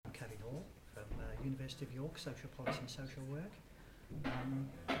University of York, social policy and social work.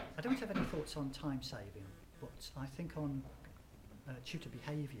 I don't have any thoughts on time saving, but I think on tutor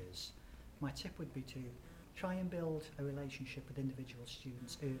behaviours, my tip would be to try and build a relationship with individual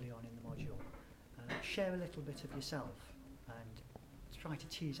students early on in the module. Share a little bit of yourself and try to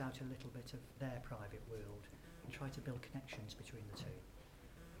tease out a little bit of their private world and try to build connections between the two.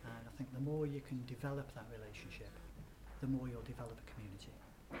 And I think the more you can develop that relationship, the more you'll develop a community.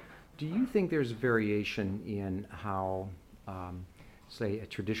 Do you think there's variation in how, say, a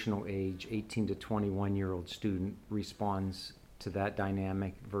traditional age 18 to 21-year-old student responds to that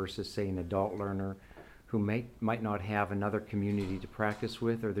dynamic versus, say, an adult learner who might not have another community to practice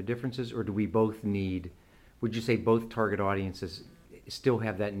with? Are there differences, or do we both need, would you say both target audiences still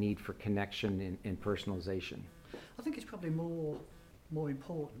have that need for connection and personalization? I think it's probably more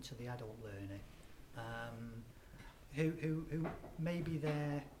important to the adult learner, who maybe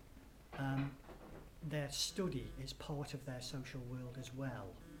their study is part of their social world as well,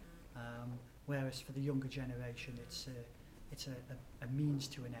 whereas for the younger generation it's a means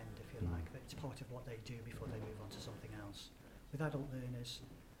to an end, if you like, that it's part of what they do before they move on to something else. With adult learners,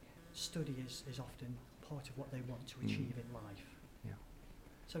 study is often part of what they want to achieve in life. Yeah.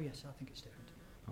 So yes, I think it's different.